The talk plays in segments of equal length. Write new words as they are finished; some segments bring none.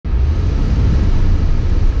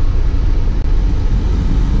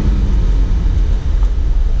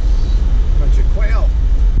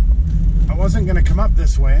wasn't going to come up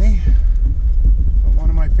this way, but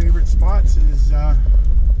one of my favorite spots is got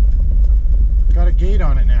a gate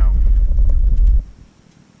on it now.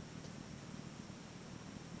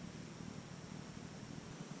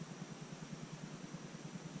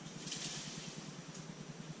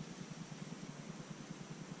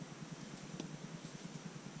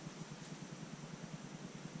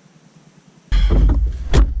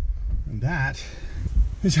 And that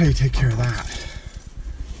is how you take care of that.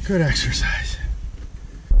 Good exercise.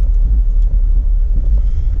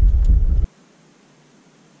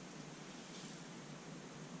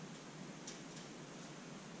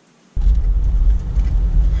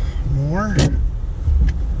 More.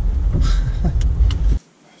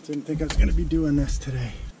 Didn't think I was going to be doing this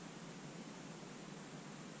today.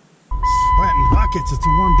 Sweating buckets. It's a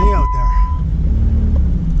warm day out there.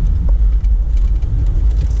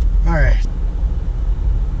 All right.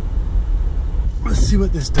 Let's see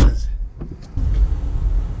what this does.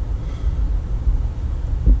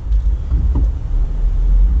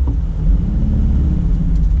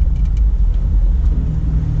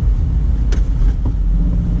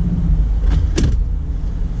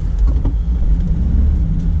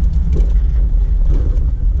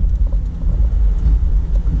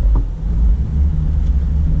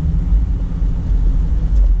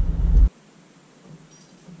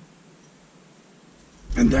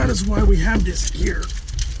 And that is why we have this gear,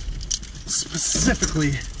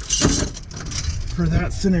 specifically for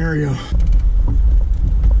that scenario.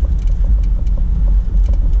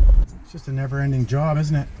 It's just a never-ending job,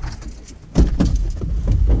 isn't it?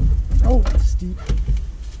 Oh, that's steep.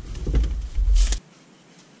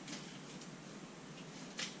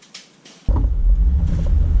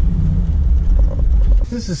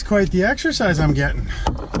 This is quite the exercise I'm getting.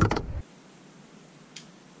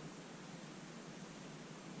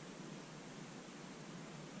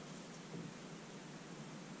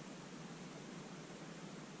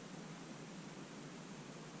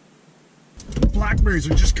 Blackberries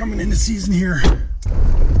are just coming into season here.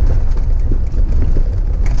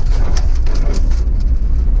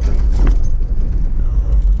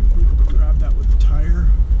 Grab that with the tire.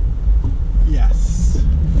 Yes.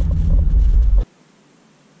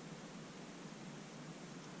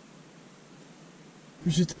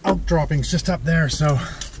 There's just elk droppings just up there, so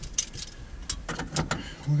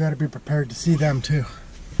we got to be prepared to see them too.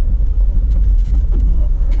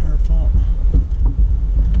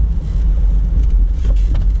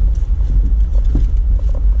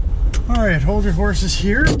 All right, hold your horses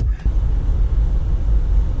here.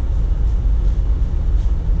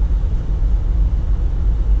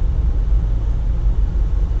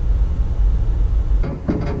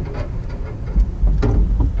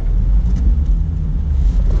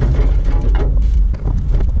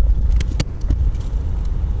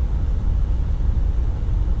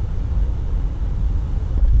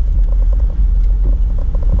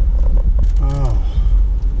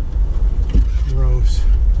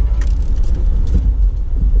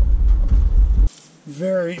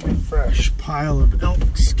 Very fresh pile of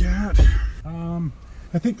elk scat.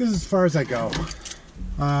 I think this is as far as I go.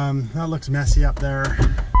 That looks messy up there.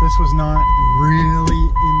 This was not really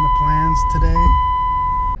in the plans today.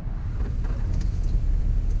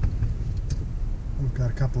 We've got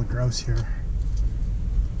a couple of grouse here.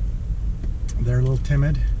 They're a little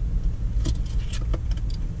timid.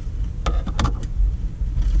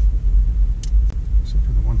 Except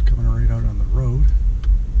for the one coming right out on the road.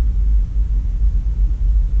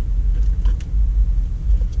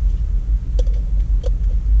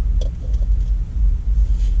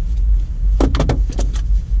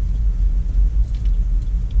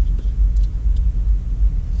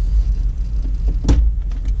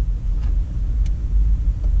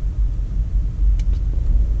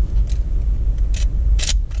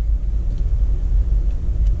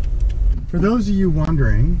 For those of you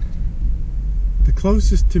wondering, the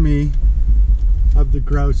closest to me of the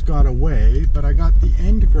grouse got away, but I got the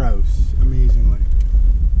end grouse, amazingly.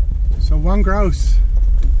 So one grouse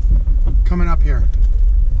coming up here.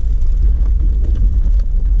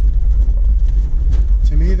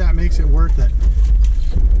 To me, that makes it worth it.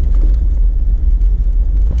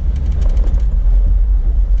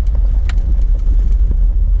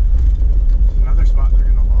 Another spot they're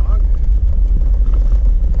gonna log.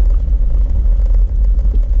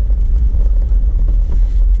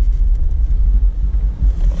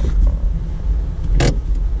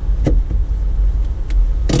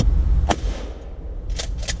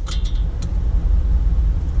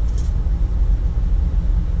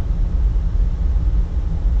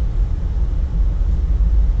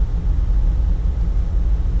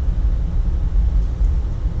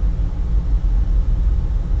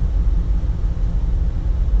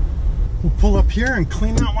 pull up here and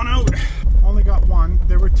clean that one out. Only got one.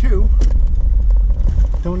 There were two.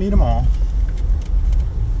 Don't need them all.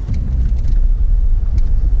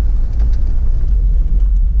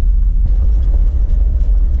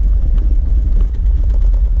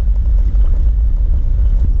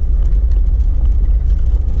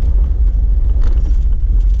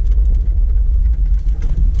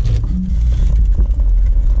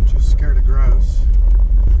 Just scared of grouse.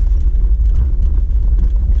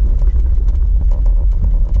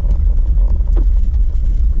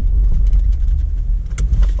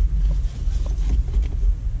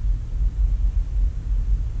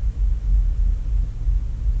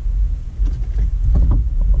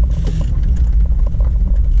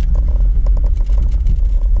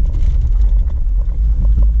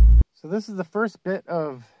 So this is the first bit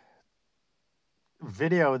of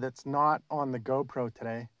video that's not on the GoPro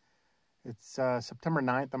today. It's September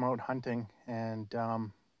 9th. I'm out hunting, and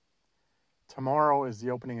tomorrow is the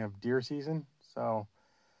opening of deer season. So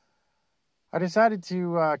I decided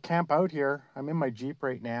to camp out here. I'm in my Jeep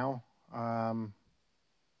right now,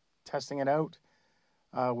 testing it out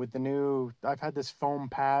with the new, I've had this foam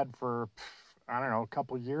pad for, I don't know, a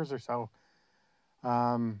couple years or so.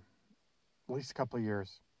 At least a couple of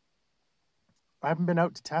years. I haven't been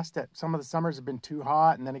out to test it. Some of the summers have been too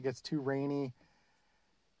hot, and then it gets too rainy,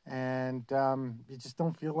 and you just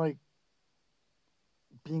don't feel like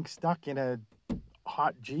being stuck in a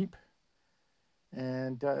hot Jeep.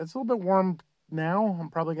 And it's a little bit warm now. I'm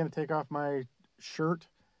probably going to take off my shirt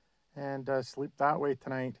and sleep that way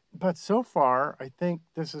tonight. But so far, I think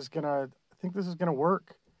this is gonna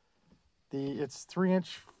work. It's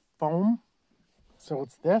 3-inch foam, so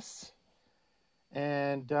it's this.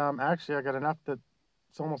 And actually, I got enough that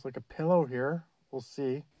it's almost like a pillow here. We'll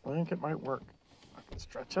see. I think it might work. I can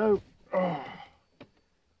stretch out. Oh.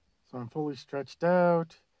 So I'm fully stretched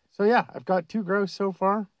out. So yeah, I've got 2 grouse so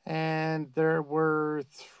far. And there were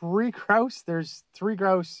 3 grouse. There's 3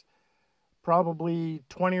 grouse probably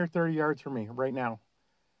 20 or 30 yards from me right now.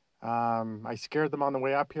 I scared them on the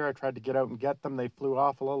way up here. I tried to get out and get them. They flew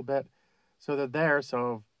off a little bit. So they're there.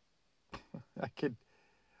 So I could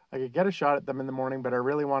get a shot at them in the morning, but I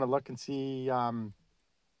really want to look and see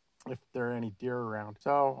if there are any deer around.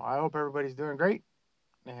 So I hope everybody's doing great,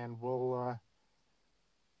 and we'll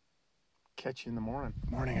catch you in the morning.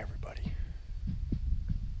 Morning, everybody.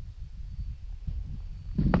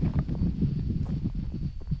 We're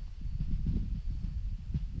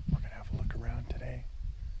going to have a look around today.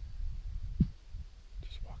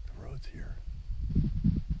 Just walk the roads here.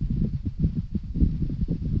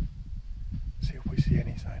 See if we see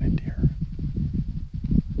any sign of deer.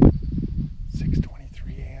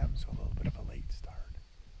 6:23 a.m., so a little bit of a late start.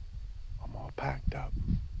 I'm all packed up.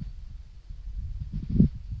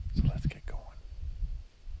 So let's get going.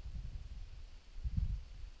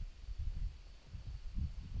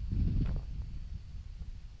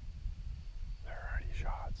 There are already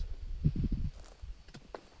shots.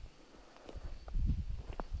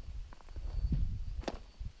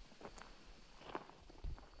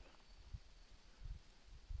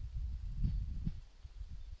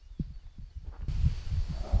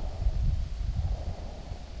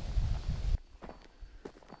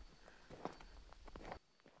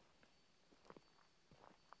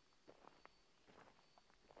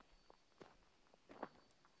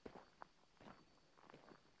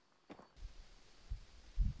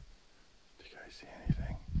 See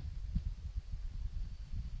anything?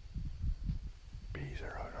 Bees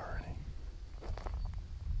are out already.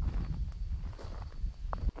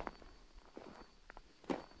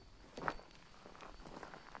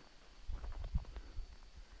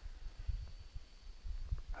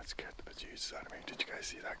 That scared the bejesus out of me. Did you guys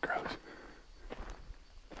see that grouse?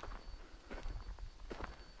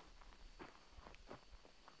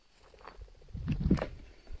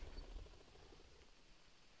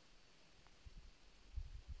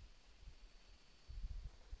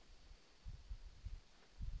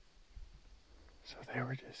 So they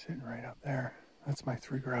were just sitting right up there. That's my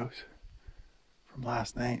 3 grouse from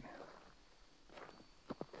last night.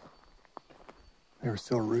 They were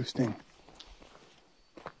still roosting.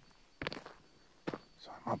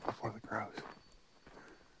 So I'm up before the grouse.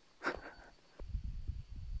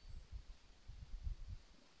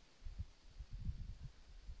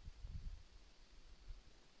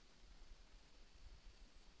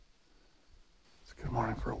 It's a good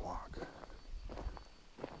morning for a walk.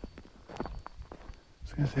 I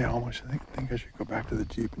was going to say, I almost think I should go back to the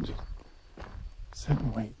Jeep and just sit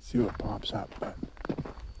and wait, see what pops up, but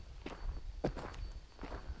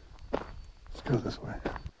let's go this way.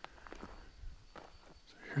 So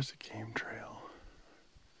here's a game trail.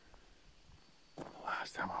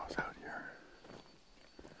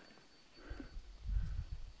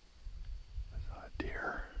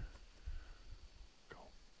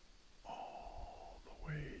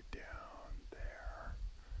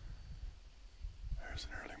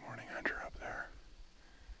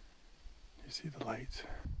 You see the lights?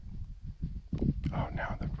 Oh,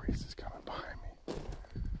 now the breeze is coming behind me. So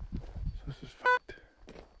this is fucked.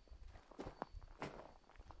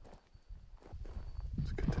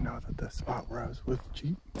 It's good to know that the spot where I was with the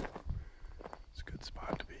Jeep, it's a good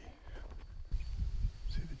spot to be.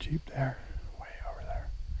 See the Jeep there? Way over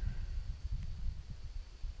there.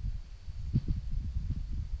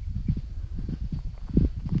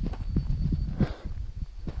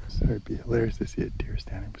 So it'd be hilarious to see a deer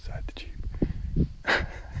standing beside the Jeep.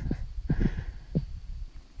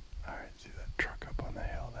 Alright, see that truck up on the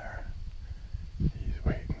hill there? He's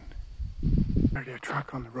waiting. Already a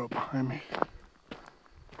truck on the road behind me.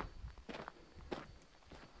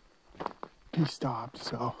 He stopped,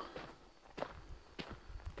 so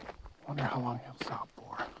wonder how long he'll stop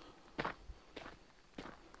for.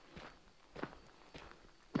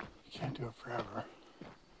 He can't do it forever.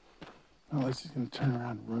 Unless he's going to turn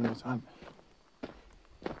around and ruin his hunt.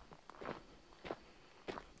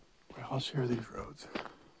 We all share these roads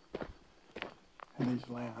and these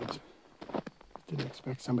lands. Didn't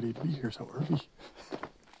expect somebody to be here so early.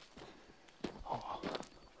 Oh well.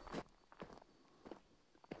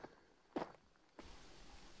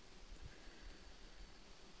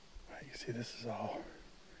 Right, you see this is all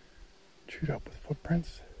chewed up with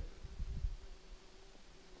footprints.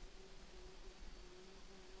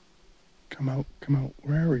 Come out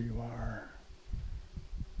wherever you are.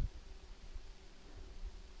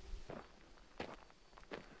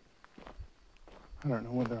 I don't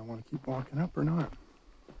know whether I want to keep walking up or not.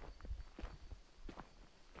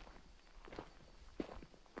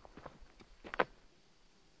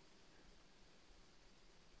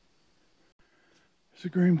 There's a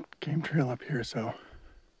game trail up here, so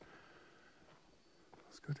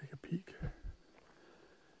let's go take a peek.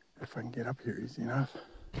 If I can get up here easy enough.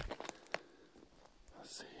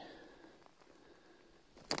 Let's see.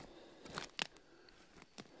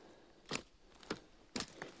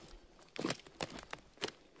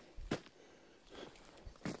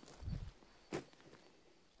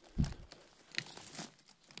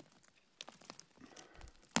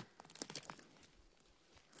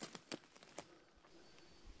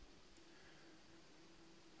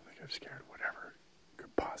 I think I've scared whatever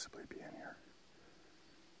could possibly be in here.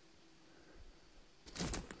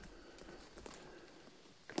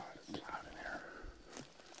 God, it's loud in here.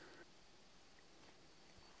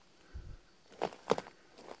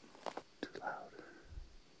 Too loud.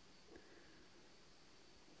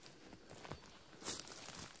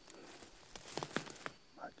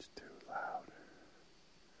 Much too loud.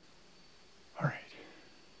 All right.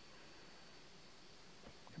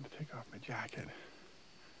 I'm gonna take off my jacket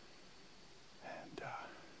and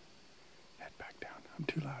head back down. I'm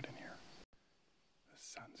too loud in here. The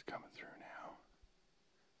sun's coming through now.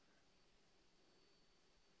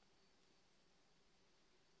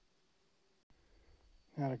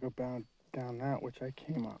 Now to go down that which I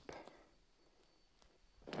came up.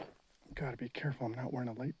 Gotta be careful, I'm not wearing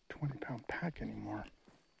a light 20-pound pack anymore.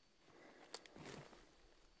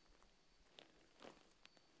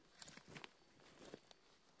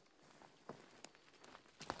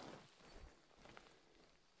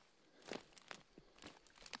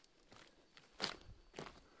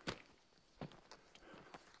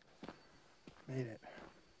 Made it.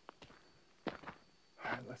 All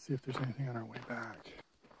right, let's see if there's anything on our way back.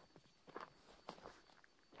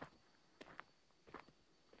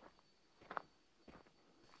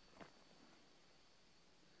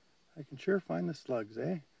 I can sure find the slugs,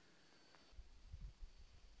 eh?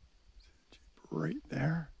 See the Jeep right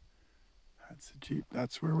there? That's the Jeep.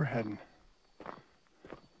 That's where we're heading.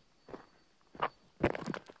 I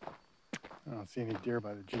don't see any deer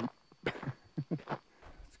by the Jeep. It's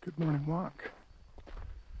a good morning walk.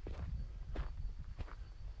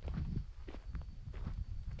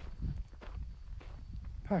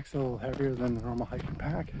 Pack's a little heavier than the normal hiking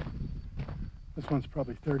pack. This one's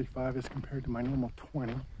probably 35 as compared to my normal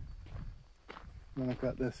 20. And then I've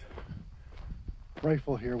got this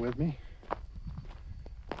rifle here with me.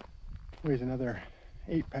 Weighs another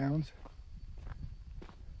 8 pounds.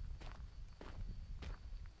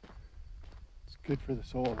 It's good for the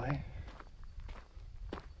soul, eh?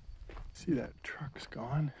 See that truck's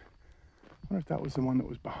gone? I wonder if that was the one that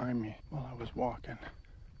was behind me while I was walking.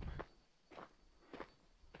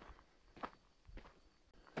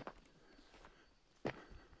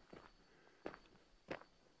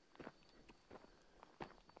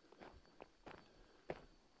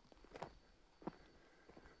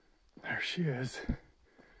 There she is,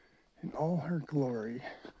 in all her glory.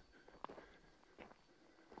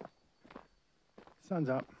 Sun's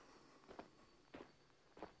up.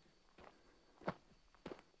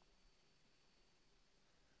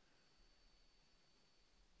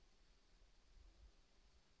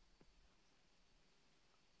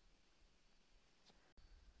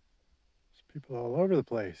 People all over the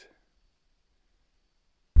place.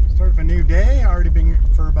 Start of a new day. Already been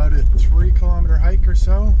for about a 3-kilometer hike or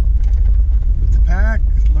so with the pack,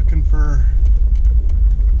 looking for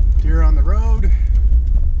deer on the road.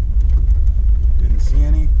 Didn't see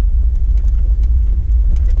any.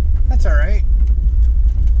 That's all right.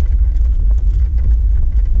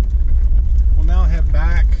 We'll now head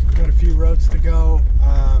back. Got a few roads to go.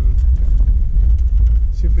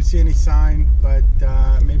 See if we see any sign, but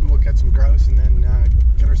maybe we'll catch some grouse and then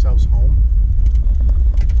get ourselves home.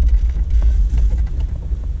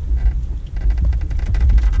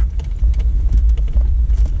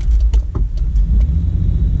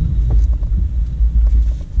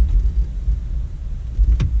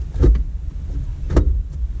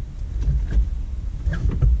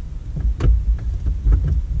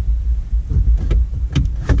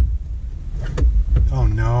 Oh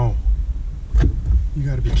no. You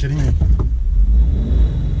gotta be kidding me.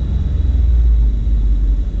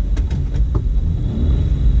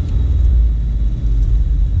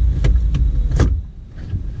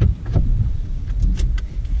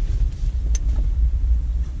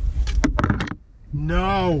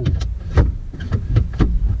 No.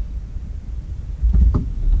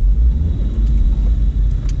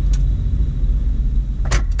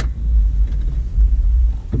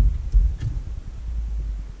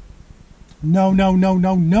 No, no, no,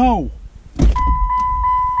 no, no.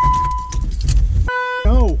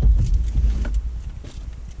 No.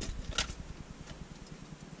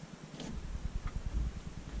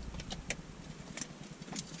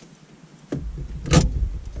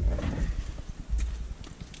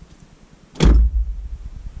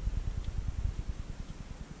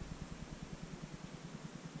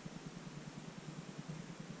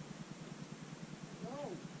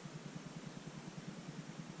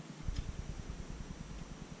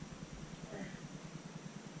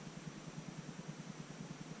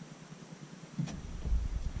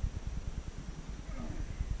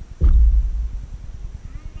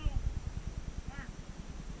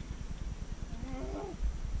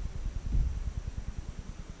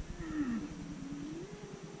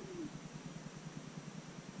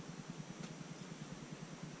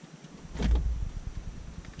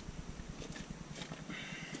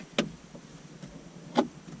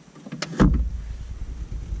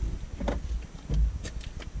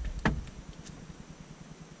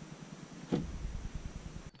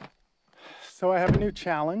 So I have a new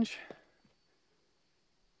challenge.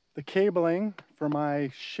 The cabling for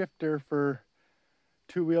my shifter for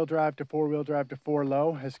 2-wheel drive to 4-wheel drive to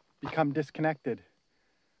 4-low has become disconnected.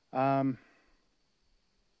 I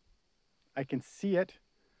can see it.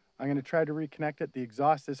 I'm going to try to reconnect it. The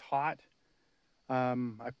exhaust is hot.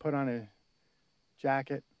 I put on a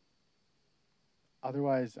jacket.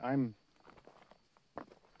 Otherwise, I'm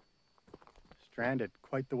stranded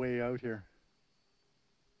quite the way out here.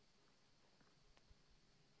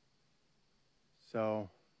 So,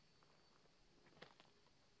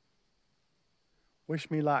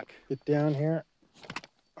 wish me luck. Get down here.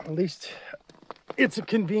 At least it's a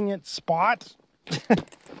convenient spot.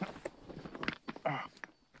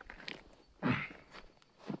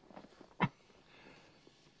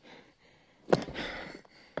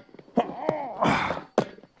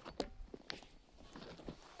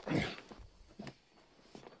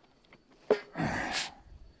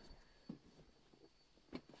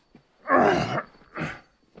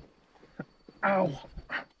 Ow.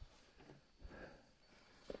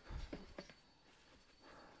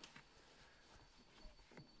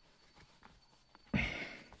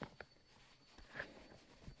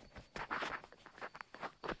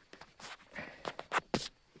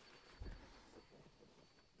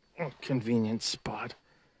 Convenient spot.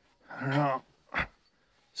 I don't know.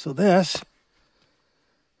 So this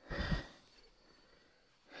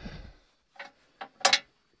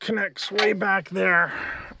connects way back there.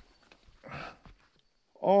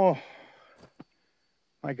 Oh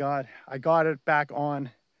my God, I got it back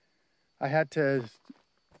on. I had to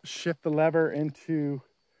shift the lever into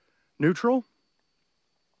neutral,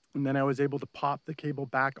 and then I was able to pop the cable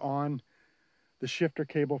back on, the shifter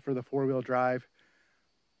cable for the 4-wheel drive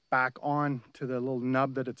back on to the little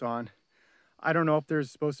nub that it's on. I don't know if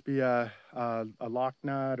there's supposed to be a lock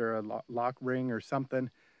nut or a lock ring or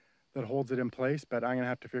something that holds it in place, but I'm gonna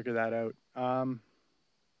have to figure that out. I'm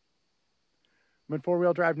in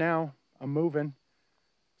 4-wheel drive now. I'm moving,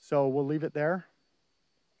 so we'll leave it there.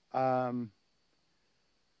 I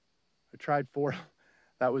tried 4.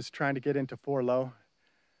 That was trying to get into 4-low.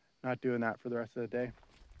 Not doing that for the rest of the day.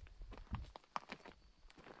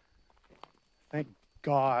 Thank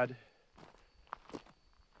God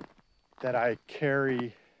that I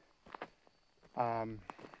carry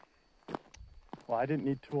well, I didn't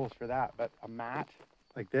need tools for that, but a mat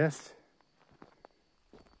like this.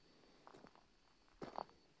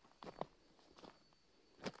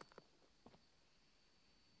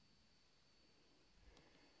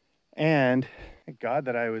 And thank God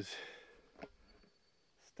that I was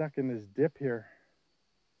stuck in this dip here.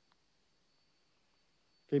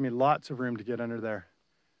 Gave me lots of room to get under there,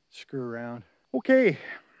 screw around. Okay,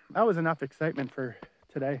 that was enough excitement for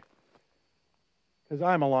today, because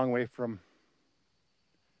I'm a long way from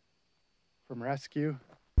rescue.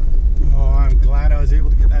 Oh, I'm glad I was able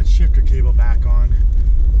to get that shifter cable back on.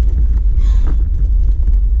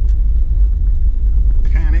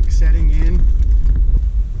 Panic setting in.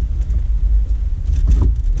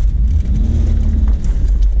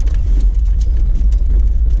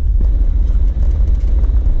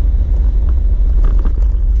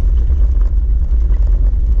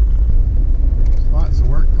 Lots of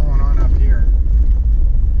work going on up here.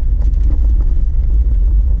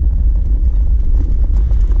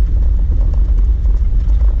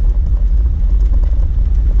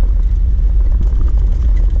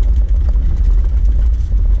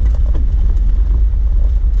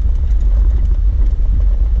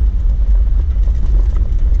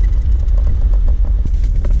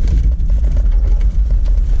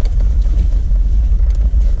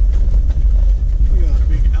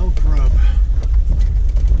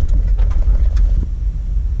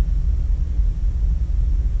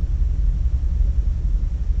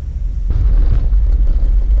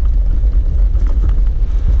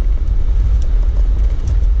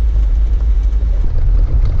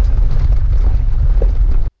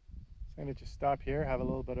 Just stop here, have a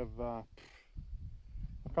little bit of, I'll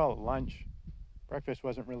call it lunch. Breakfast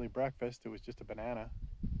wasn't really breakfast, it was just a banana.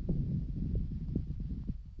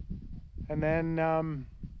 And then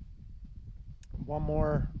one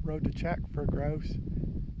more road to check for grouse,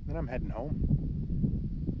 then I'm heading home.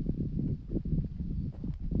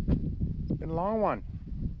 It's been a long one.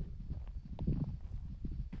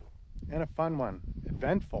 And a fun one,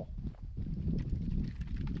 eventful.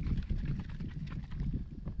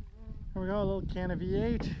 Here we go, a little can of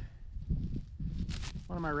V8.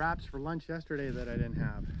 One of my wraps for lunch yesterday that I didn't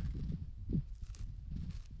have.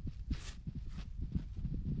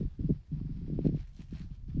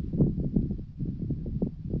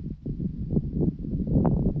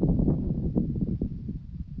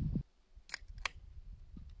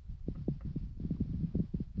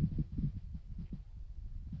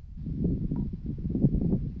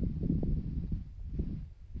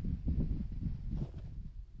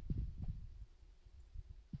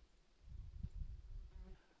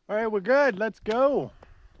 All right, we're good. Let's go.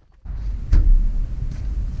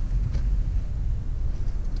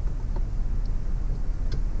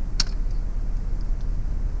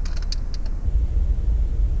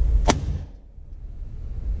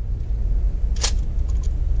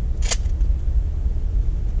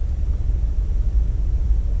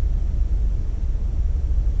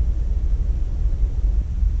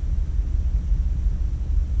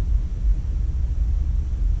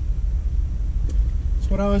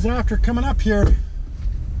 What I was after coming up here.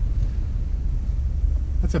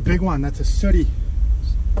 That's a big one. That's a sooty.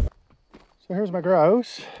 So here's my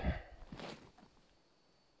grouse.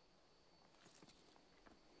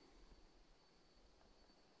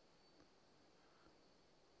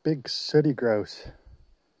 Big sooty grouse.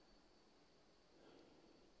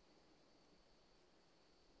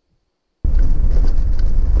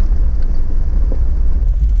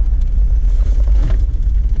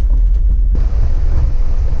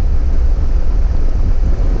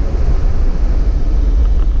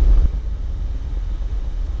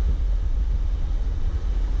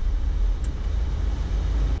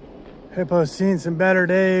 Hippo's seen some better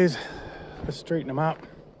days. Let's straighten him up.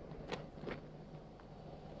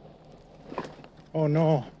 Oh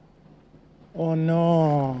no. Oh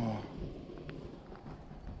no.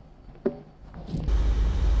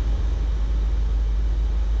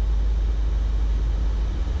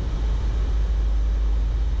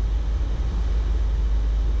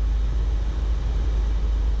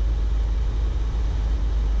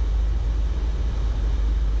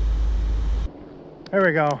 There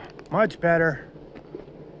we go. Much better.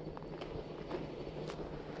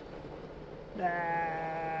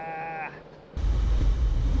 Ah.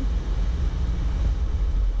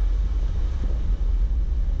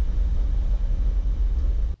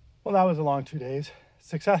 Well, that was a long 2 days.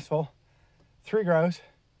 Successful. 3 grouse.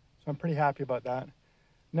 So I'm pretty happy about that.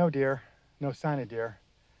 No deer. No sign of deer,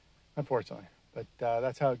 unfortunately. But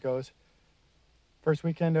that's how it goes. First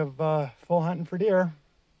weekend of full hunting for deer.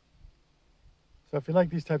 So if you like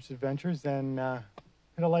these types of adventures, then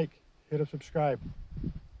hit a like, hit a subscribe.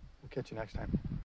 We'll catch you next time.